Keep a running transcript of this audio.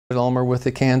Ulmer with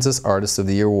the Kansas Artist of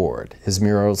the Year Award. His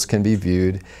murals can be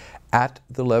viewed at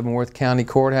the Leavenworth County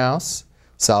Courthouse,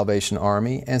 Salvation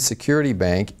Army and Security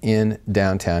Bank in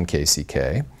downtown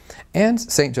KCK, and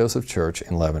St. Joseph Church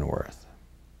in Leavenworth.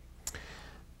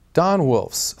 Don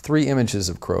Wolf's 3 images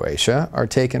of Croatia are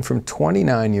taken from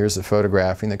 29 years of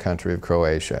photographing the country of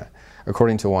Croatia.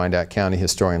 According to Wyandotte County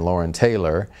historian Lauren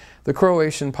Taylor, the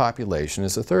Croatian population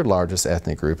is the 3rd largest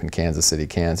ethnic group in Kansas City,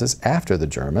 Kansas, after the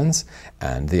Germans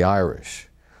and the Irish.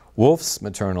 Wolf's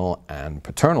maternal and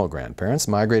paternal grandparents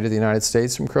migrated to the United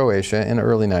States from Croatia in the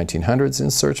early 1900s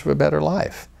in search of a better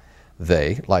life.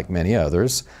 They, like many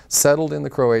others, settled in the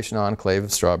Croatian enclave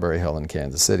of Strawberry Hill in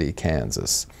Kansas City,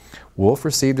 Kansas. Wolf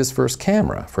received his first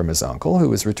camera from his uncle, who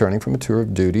was returning from a tour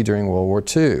of duty during World War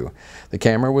II. The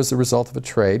camera was the result of a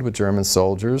trade with German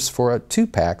soldiers for 2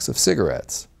 packs of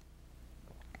cigarettes.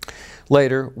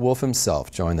 Later, Wolf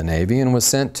himself joined the Navy and was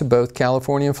sent to both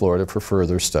California and Florida for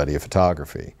further study of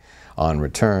photography. On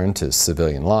return to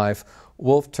civilian life,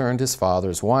 Wolf turned his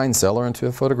father's wine cellar into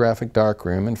a photographic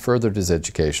darkroom and furthered his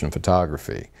education in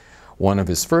photography. One of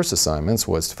his first assignments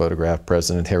was to photograph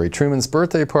President Harry Truman's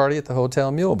birthday party at the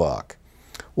Hotel Muehlebach.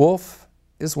 Wolf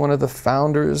is one of the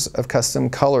founders of Custom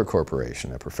Color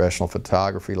Corporation, a professional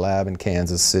photography lab in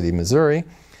Kansas City, Missouri,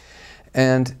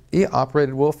 and he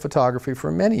operated Wolf Photography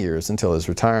for many years until his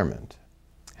retirement.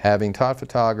 Having taught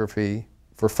photography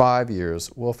for 5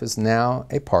 years, Wolf is now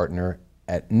a partner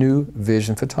at New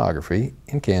Vision Photography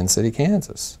in Kansas City,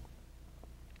 Kansas.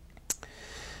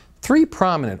 3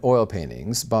 prominent oil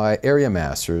paintings by area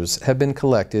masters have been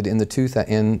collected in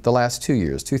the last 2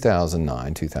 years,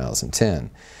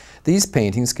 2009-2010. These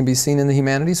paintings can be seen in the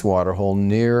Humanities Waterhole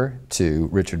near to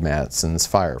Richard Matson's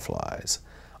Fireflies.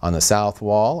 On the south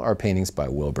wall are paintings by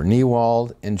Wilbur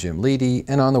Niewald and Jim Leedy,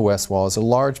 and on the west wall is a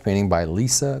large painting by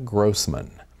Lisa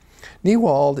Grossman.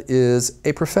 Niewald is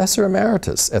a professor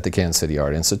emeritus at the Kansas City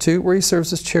Art Institute, where he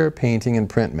serves as chair of painting and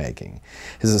printmaking.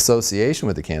 His association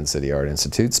with the Kansas City Art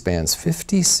Institute spans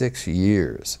 56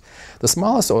 years. The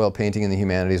smallest oil painting in the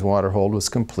Humanities Waterhole was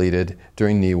completed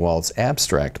during Niewald's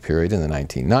abstract period in the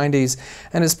 1990s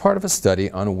and is part of a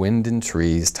study on wind and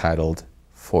trees titled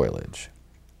Foliage.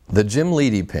 The Jim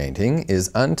Leedy painting is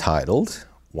untitled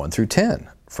 1 through 10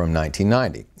 from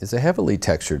 1990. It's a heavily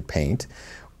textured paint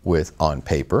on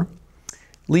paper.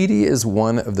 Leedy is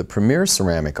one of the premier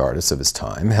ceramic artists of his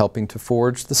time, helping to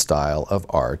forge the style of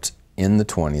art in the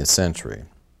 20th century.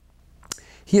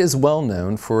 He is well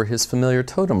known for his familiar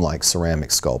totem-like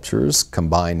ceramic sculptures,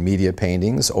 combined media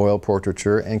paintings, oil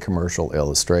portraiture, and commercial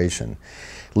illustration.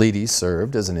 Leedy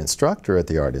served as an instructor at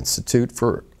the Art Institute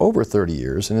for over 30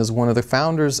 years and is one of the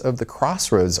founders of the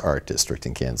Crossroads Art District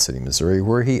in Kansas City, Missouri,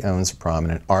 where he owns a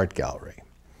prominent art gallery.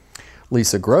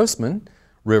 Lisa Grossman,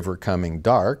 River Coming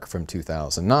Dark from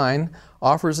 2009,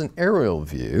 offers an aerial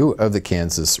view of the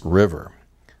Kansas River.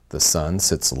 The sun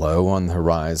sits low on the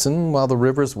horizon while the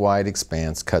river's wide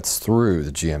expanse cuts through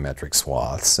the geometric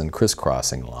swaths and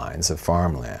crisscrossing lines of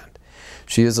farmland.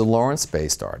 She is a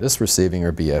Lawrence-based artist, receiving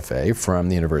her BFA from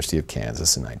the University of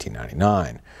Kansas in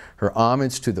 1999. Her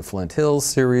homage to the Flint Hills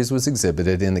series was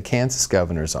exhibited in the Kansas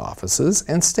governor's offices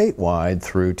and statewide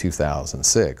through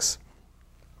 2006.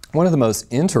 One of the most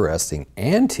interesting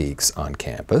antiques on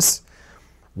campus,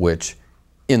 which,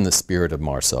 in the spirit of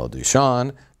Marcel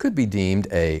Duchamp, could be deemed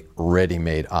a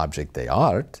ready-made object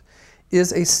d'art,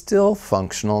 is a still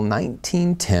functional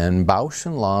 1910 Bausch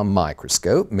 & Lomb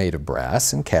microscope made of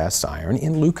brass and cast iron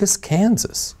in Lucas,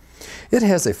 Kansas. It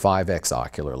has a 5x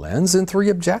ocular lens and 3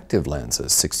 objective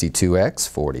lenses, 62x,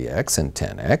 40x, and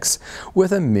 10x,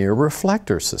 with a mirror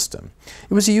reflector system.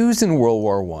 It was used in World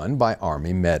War I by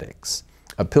Army medics.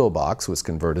 A pillbox was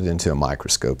converted into a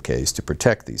microscope case to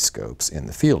protect these scopes in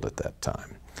the field at that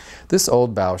time. This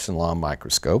old Bausch & Lomb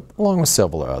microscope, along with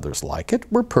several others like it,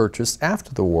 were purchased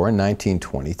after the war in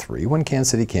 1923 when Kansas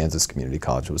City, Kansas Community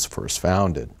College was first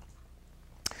founded.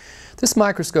 This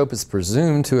microscope is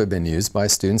presumed to have been used by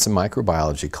students in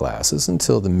microbiology classes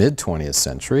until the mid-20th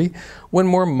century, when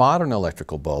more modern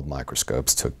electrical bulb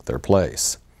microscopes took their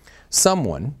place.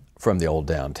 Someone from the old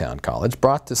downtown college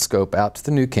brought this scope out to the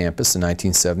new campus in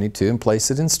 1972 and placed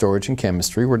it in storage in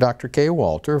chemistry, where Dr. Kay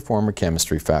Walter, a former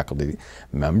chemistry faculty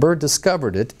member,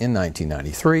 discovered it in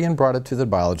 1993 and brought it to the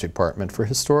biology department for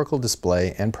historical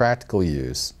display and practical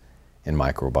use in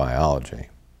microbiology.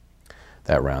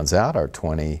 That rounds out our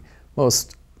 20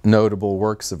 most notable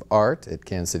works of art at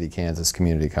Kansas City, Kansas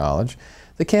Community College.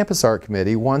 The Campus Art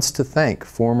Committee wants to thank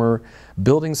former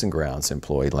Buildings and Grounds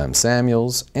employee Lem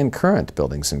Samuels and current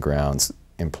Buildings and Grounds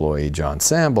employee John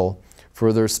Samble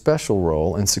for their special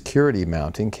role in security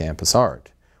mounting campus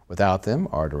art. Without them,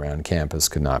 art around campus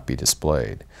could not be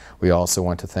displayed. We also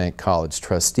want to thank college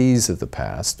trustees of the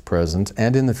past, present,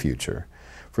 and in the future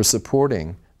for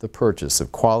supporting the purchase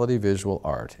of quality visual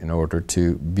art in order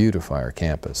to beautify our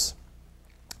campus.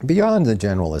 Beyond the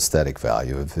general aesthetic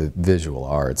value of the visual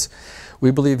arts,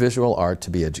 we believe visual art to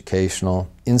be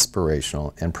educational,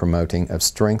 inspirational, and promoting of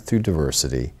strength through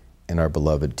diversity in our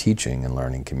beloved teaching and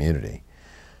learning community.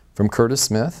 From Curtis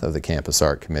Smith of the Campus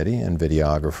Art Committee and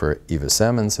videographer Eva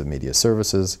Simmons of Media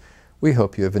Services, we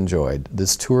hope you have enjoyed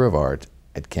this tour of art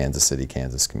at Kansas City,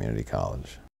 Kansas Community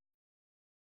College.